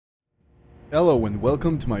Hello and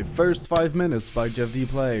welcome to my first 5 minutes by Jeff DEE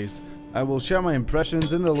Plays. I will share my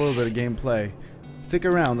impressions and a little bit of gameplay. Stick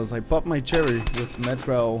around as I pop my cherry with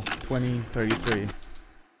Metro 2033.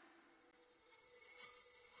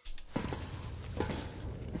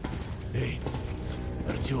 Hey,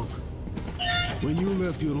 Artyom. When you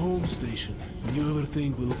left your home station, did you ever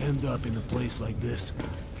think we'll end up in a place like this?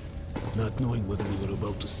 Not knowing whether we were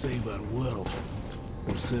about to save our world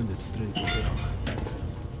or send it straight to hell.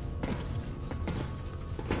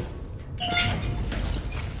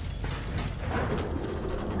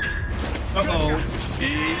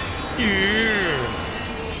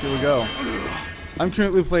 Here we go. I'm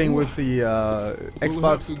currently playing with the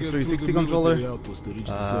Xbox 360 controller.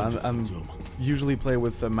 I'm usually play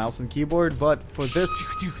with the mouse and keyboard, but for this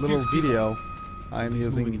little video, I'm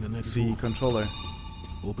using the controller.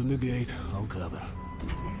 Open the gate, I'll cover.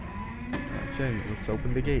 Okay, let's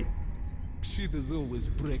open the gate. Shit is always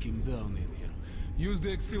breaking down in here. Use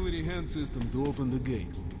the auxiliary hand system to open the gate.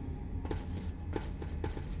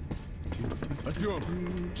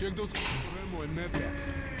 Artyom, check those ammo and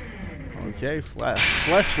medpacks. Okay,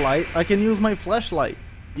 flashlight. I can use my flashlight.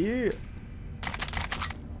 Yeah.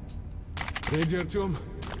 Ready, Artyom?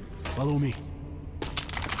 Follow me.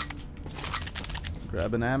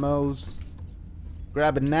 Grabbing ammos.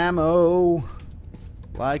 Grabbing ammo.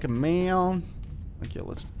 Like a man. Okay,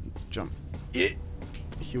 let's jump. Yeah.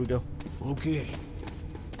 Here we go. Okay.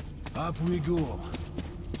 Up we go.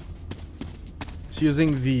 It's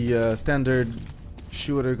using the standard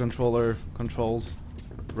shooter controller controls.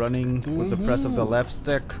 Running with the press of the left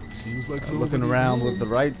stick. Looking around with the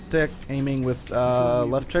right stick. Aiming with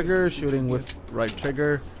left trigger. Shooting with right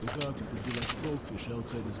trigger.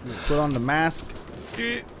 Put on the mask.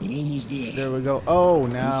 There we go. Oh,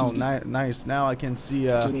 now, nice. Now I can see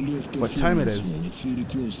what time it is.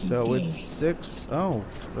 So it's 6. Oh,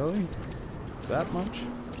 really? That much?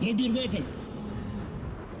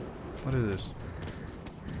 What is this?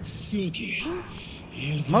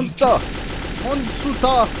 Monster!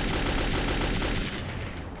 Monsuta!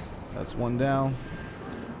 That's one down.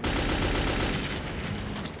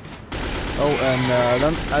 Oh, and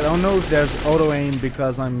I don't know if there's auto aim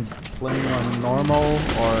because I'm playing on normal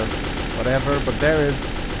or whatever, but there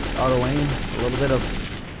is auto aim. A little bit of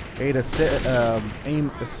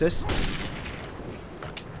aim assist.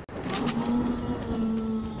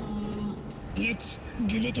 Let's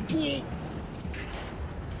give it a pull.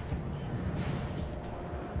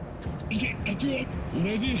 Okay, Artyom, you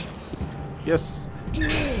ready? Yes.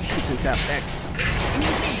 Tap X.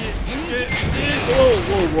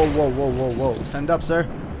 Whoa. Stand up, sir.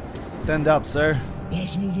 Stand up, sir.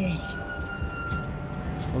 Let's move out.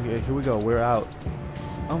 Okay, here we go. We're out.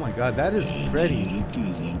 Oh my god, that is pretty.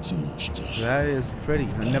 That is pretty.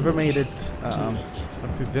 I never made it up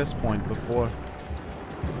to this point before.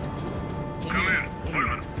 Come in,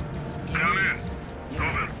 Woodman. Come in.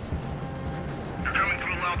 Over. You're coming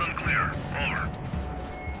through loud and clear. Over.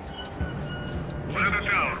 We're at the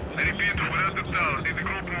tower. I repeat, we're at the tower. Did the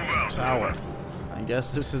group move out? Tower. Over. I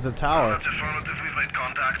guess this is a tower. That's affirmative. We've made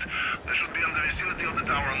contact. They should be in the vicinity of the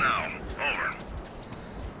tower now. Over.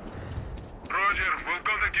 Roger. We'll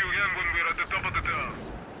contact you again when we're at the top of the tower.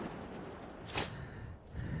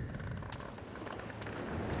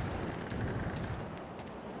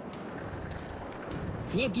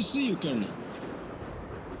 Glad to see you, Colonel.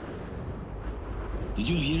 Did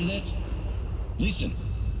you hear that? Listen.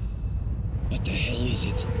 What the hell is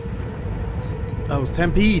it? Oh,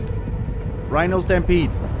 Stampede. Rhino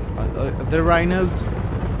Stampede. They're rhinos?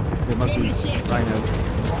 They must be rhinos.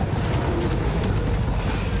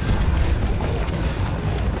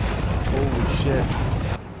 Holy shit.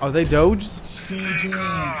 Are they doges? Stay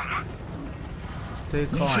calm. Stay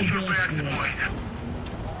calm. Watch your backs, boys.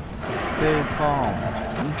 Stay calm.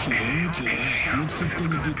 Okay. Looks like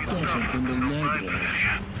gonna be tougher than the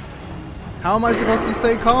library. How am I supposed to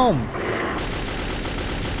stay calm?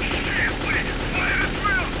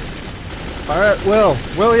 Fire at Will.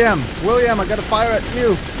 William, I gotta fire at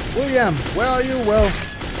you. William, where are you, Will?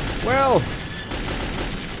 Will!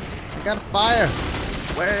 I gotta fire.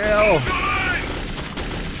 Will!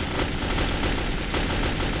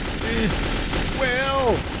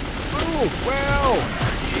 Will! Ooh, Will!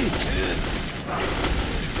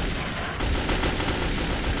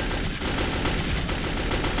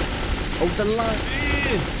 Over the line.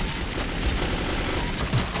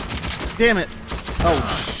 Damn it. Oh,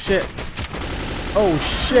 shit. Oh,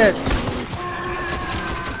 shit.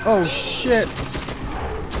 Oh, shit.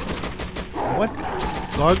 What?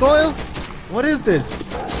 Gargoyles? What is this?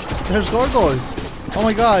 There's gargoyles. Oh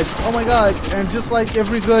my god. And just like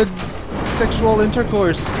every good sexual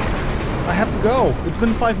intercourse, I have to go. It's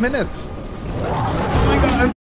been 5 minutes. Oh my god.